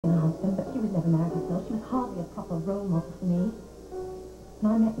ever married herself. She was hardly a proper role model for me. When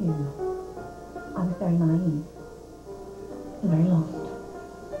I met you, I was very naive. And very lost.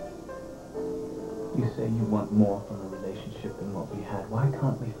 You say you want more from a relationship than what we had. Why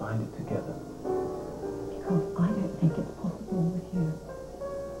can't we find it together? Because I don't think it's possible with you.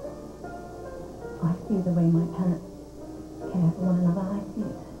 I see the way my parents care for one another. I see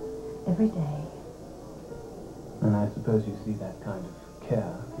it every day. And I suppose you see that kind of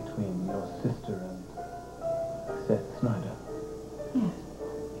care between your sister and Seth Snyder. Yes.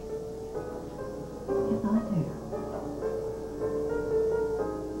 Yes, I do.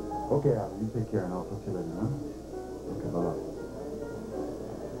 Okay, Alan, you take care and I'll talk to you later, huh? Okay, bye-bye.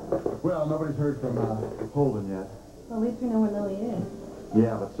 Well, nobody's heard from Holden yet. Well, at least we know where Lily is.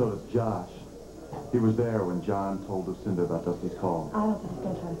 Yeah, but so does Josh. He was there when John told Lucinda about Dusty's call. I don't think he's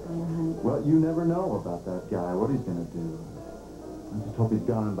going to try to find her, honey. Well, you never know about that guy, what he's going to do. I just hope he's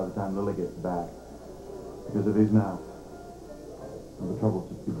gone by the time Lily gets back. Because if he's not, well, the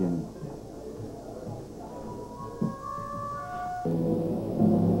trouble's just beginning.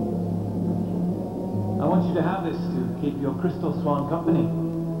 I want you to have this to keep your crystal swan company.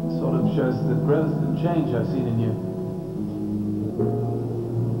 It sort of shows the growth and change I've seen in you.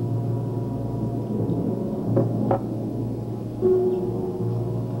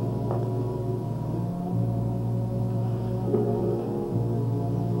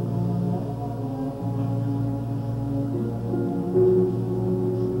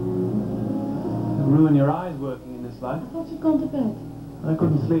 You'll ruin your eyes working in this life. I thought you'd gone to bed. I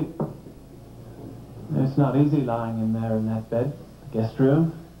couldn't sleep. It's not easy lying in there in that bed, the guest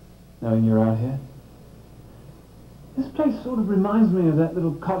room, knowing you're out here. This place sort of reminds me of that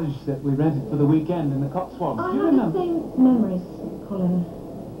little cottage that we rented for the weekend in the Cotswolds. I Do you have remember? the same memories, Colin.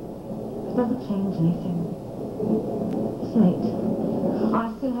 It doesn't change anything. It's late.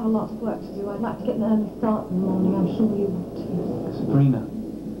 I still have a lot of work to do. I'd like to get an early start in the morning. I'm sure you would too. Sabrina,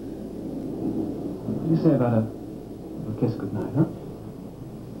 what do you say about a kiss goodnight, huh?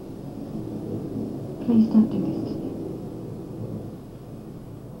 Please don't do this to me.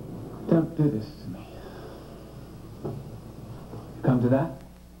 Don't do this to me. Come to that?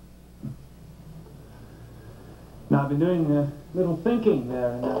 Now, I've been doing a little thinking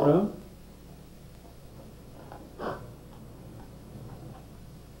there in that room.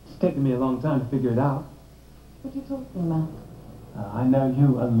 It's taken me a long time to figure it out. What are you talking about? I know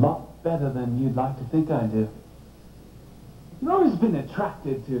you a lot better than you'd like to think I do. You've always been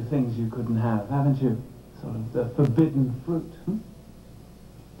attracted to things you couldn't have, haven't you? Sort of the forbidden fruit.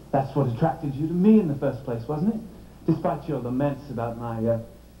 That's what attracted you to me in the first place, wasn't it? Despite your laments about my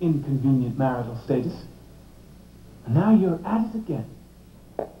inconvenient marital status. And now you're at it again.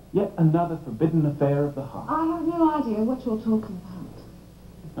 Yet another forbidden affair of the heart. I have no idea what you're talking about.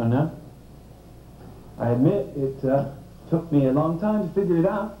 Oh, no? I admit it took me a long time to figure it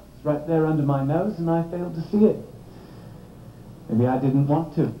out. It's right there under my nose, and I failed to see it. Maybe I didn't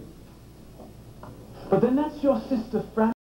want to. But then that's your sister, Fran.